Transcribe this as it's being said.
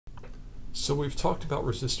So we've talked about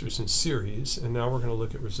resistors in series, and now we're going to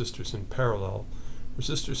look at resistors in parallel.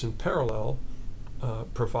 Resistors in parallel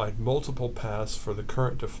provide multiple paths for the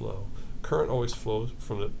current to flow. Current always flows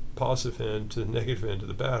from the positive end to the negative end of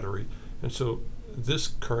the battery, and so this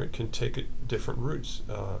current can take different routes.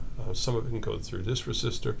 Some of it can go through this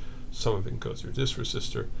resistor, some of it can go through this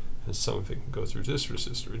resistor, and some of it can go through this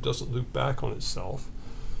resistor. It doesn't loop back on itself,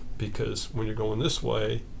 because when you're going this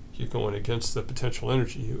way, you're going against the potential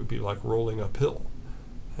energy. It would be like rolling uphill,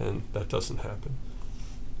 and that doesn't happen.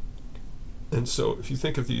 And so if you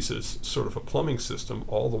think of these as sort of a plumbing system,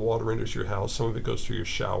 all the water enters your house. Some of it goes through your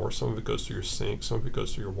shower, some of it goes through your sink, some of it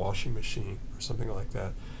goes through your washing machine or something like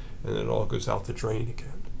that, and then it all goes out the drain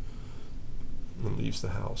again and leaves the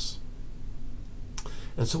house.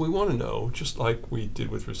 And so we want to know, just like we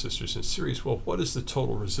did with resistors in series, well, what is the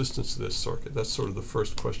total resistance of this circuit? That's sort of the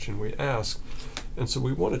first question we ask. And so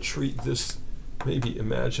we want to treat this, maybe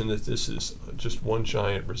imagine that this is just one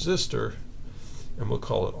giant resistor, and we'll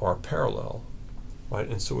call it R parallel, right?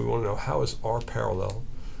 And so we want to know, how is R parallel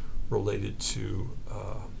related to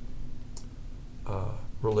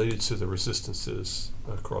the resistances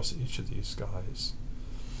across each of these guys.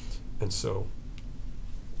 And so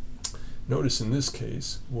notice in this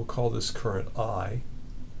case, we'll call this current I,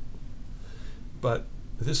 but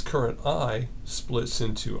this current I splits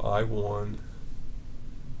into I1,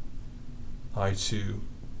 I2,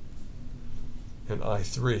 and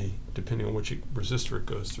I3, depending on which resistor it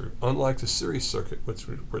goes through. Unlike the series circuit,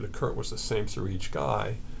 where the current was the same through each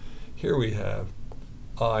guy, here we have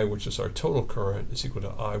I, which is our total current, is equal to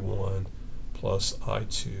I1 plus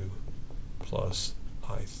I2 plus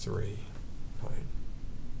I3. Right?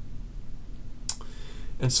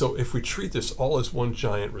 And so if we treat this all as one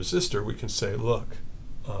giant resistor, we can say, look,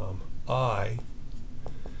 I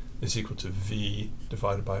is equal to V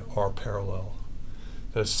divided by R parallel.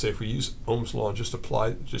 That is to say, if we use Ohm's law and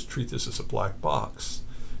just treat this as a black box,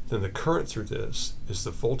 then the current through this is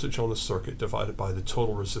the voltage on the circuit divided by the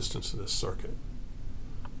total resistance of this circuit.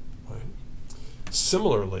 Right?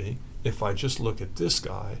 Similarly, if I just look at this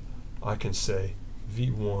guy, I can say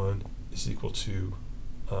V1 is equal to,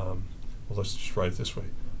 well, let's just write it this way.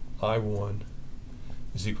 I1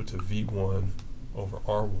 is equal to V1 over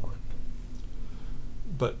R1.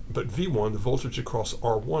 But V1, the voltage across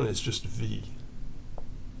R1, is just V.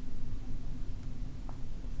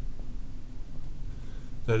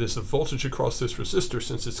 That is, the voltage across this resistor,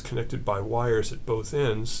 since it's connected by wires at both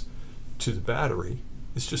ends to the battery,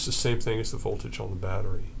 is just the same thing as the voltage on the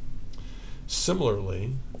battery.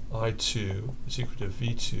 Similarly, I2 is equal to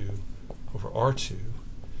V2 over R2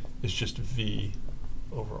 is just V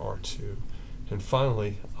over R2. And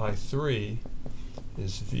finally, I3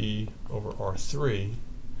 is V over R3,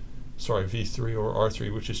 sorry, V3 over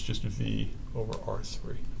R3, which is just V over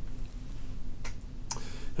R3.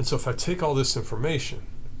 And so if I take all this information,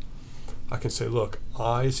 I can say, look,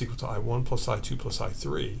 I is equal to I1 plus I2 plus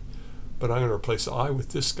I3, but I'm going to replace I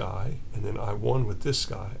with this guy, and then I1 with this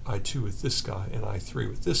guy, I2 with this guy, and I3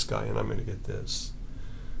 with this guy, and I'm going to get this.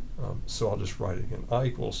 So I'll just write it again. I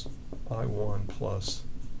equals I1 plus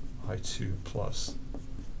I2 plus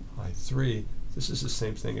I3. This is the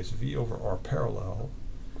same thing as V over R parallel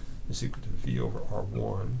is equal to V over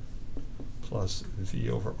R1 plus V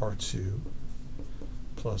over R2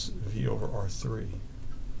 plus V over R3.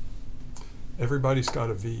 Everybody's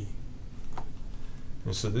got a V.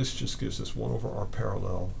 And so this just gives us 1 over R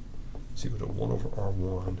parallel is equal to 1 over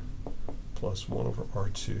R1 plus 1 over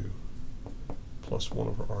R2 plus 1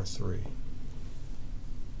 over R3.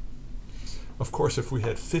 Of course, if we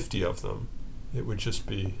had 50 of them, it would just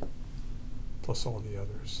be plus all the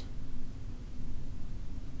others.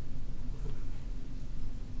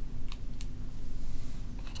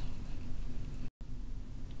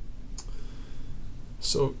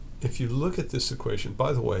 So if you look at this equation,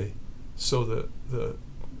 by the way, so the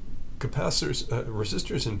capacitors,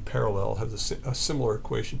 resistors in parallel have a similar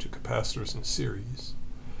equation to capacitors in series,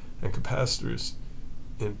 and capacitors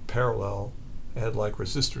in parallel add like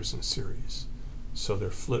resistors in series, so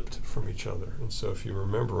they're flipped from each other. And so if you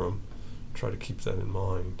remember them, try to keep that in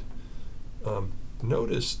mind.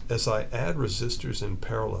 Notice as I add resistors in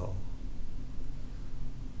parallel,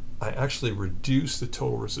 I actually reduce the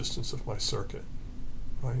total resistance of my circuit,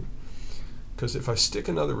 right? Because if I stick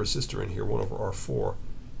another resistor in here, 1 over R4,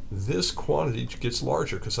 this quantity gets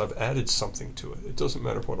larger because I've added something to it. It doesn't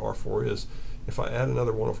matter what R4 is. If I add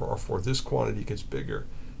another 1 over R4, this quantity gets bigger.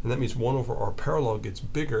 And that means 1 over R parallel gets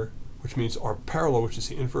bigger, which means R parallel, which is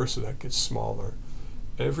the inverse of that, gets smaller.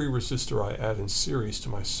 Every resistor I add in series to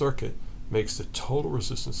my circuit makes the total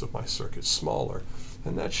resistance of my circuit smaller.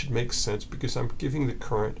 And that should make sense because I'm giving the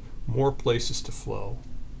current more places to flow.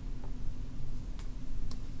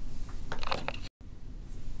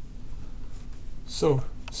 So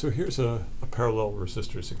here's a parallel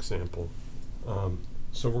resistors example.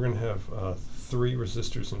 So we're going to have 3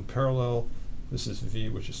 resistors in parallel. This is V,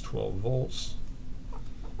 which is 12 volts.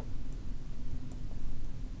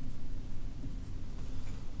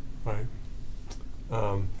 Right.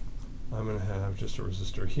 I'm going to have just a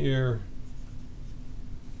resistor here.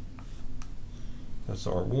 That's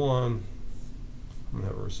R1. I'm going to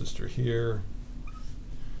have a resistor here.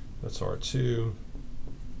 That's R2.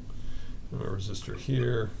 And a resistor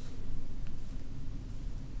here.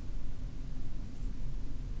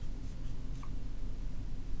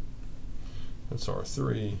 That's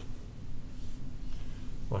R3.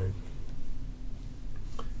 Right.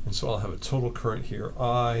 And so I'll have a total current here,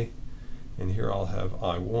 I, and here I'll have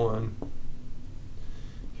I1.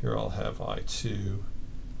 Here I'll have I2,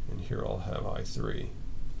 and here I'll have I3.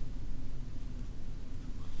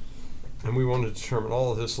 And we want to determine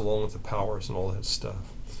all of this along with the powers and all that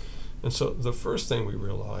stuff. And so the first thing we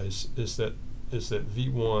realize is that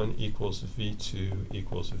V1 equals V2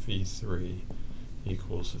 equals V3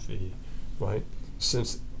 equals V, right?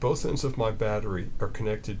 Since both ends of my battery are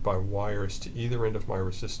connected by wires to either end of my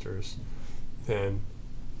resistors, then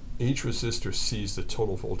each resistor sees the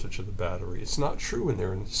total voltage of the battery. It's not true when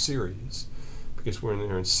they're in series, because when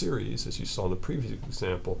they're in series, as you saw in the previous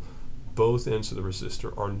example, both ends of the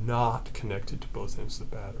resistor are not connected to both ends of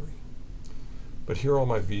the battery. But here all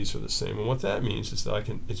my V's are the same. And what that means is that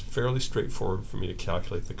it's fairly straightforward for me to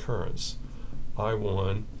calculate the currents.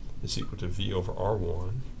 I1 is equal to V over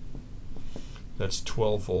R1. That's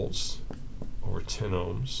 12 volts over 10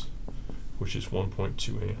 ohms, which is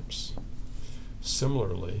 1.2 amps.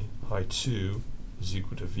 Similarly, I2 is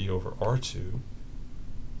equal to V over R2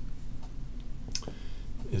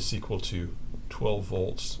 is equal to 12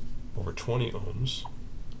 volts over 20 ohms,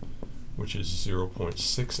 which is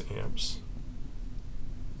 0.6 amps.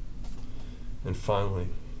 And finally,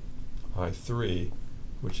 I3,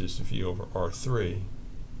 which is V over R3,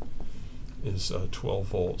 is 12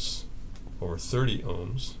 volts over 30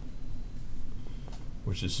 ohms,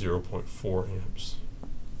 which is 0.4 amps.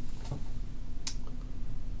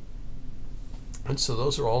 And so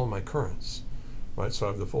those are all of my currents, right? So I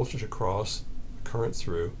have the voltage across, the current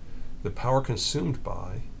through, the power consumed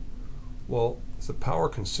by. Well, the power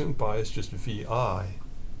consumed by is just VI,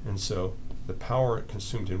 and so the power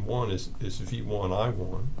consumed in one is V1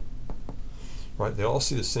 I1, right? They all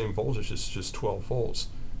see the same voltage, it's just 12 volts,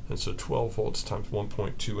 and so 12 volts times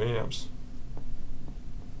 1.2 amps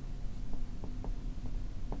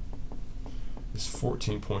is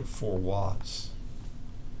 14.4 watts.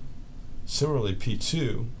 Similarly,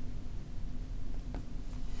 P2,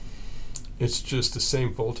 it's just the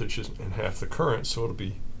same voltage and half the current, so it'll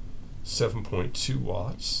be 7.2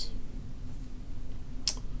 watts.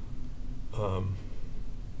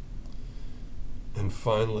 And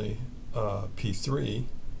finally, P3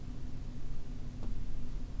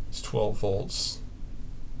 is 12 volts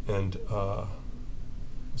and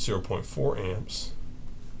 0.4 amps,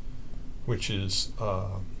 which is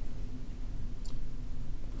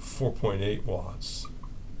 4.8 watts.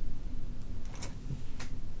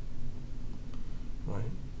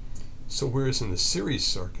 Right. So whereas in the series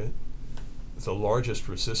circuit, the largest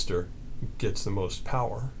resistor gets the most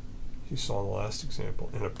power, you saw in the last example.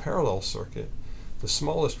 In a parallel circuit, the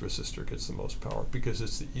smallest resistor gets the most power because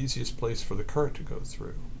it's the easiest place for the current to go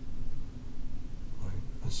through. Right?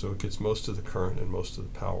 And so it gets most of the current and most of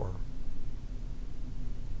the power.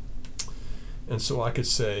 And so I could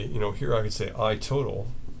say, here I could say I total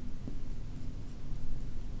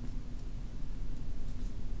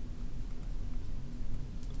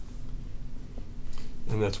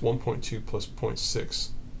and that's 1.2 plus 0.6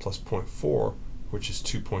 plus 0.4, which is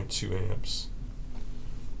 2.2 amps.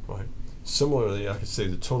 Right. Similarly, I could say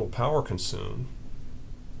the total power consumed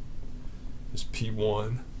is P1,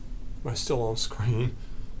 am I still on screen,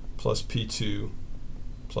 plus P2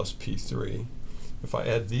 plus P3. If I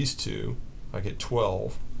add these two, I get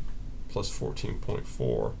 12 plus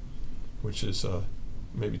 14.4, which is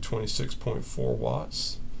maybe 26.4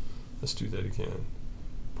 watts. Let's do that again.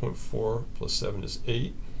 0.4 plus 7 is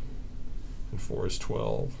 8, and 4 is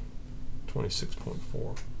 12,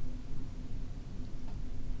 26.4.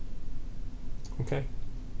 Okay.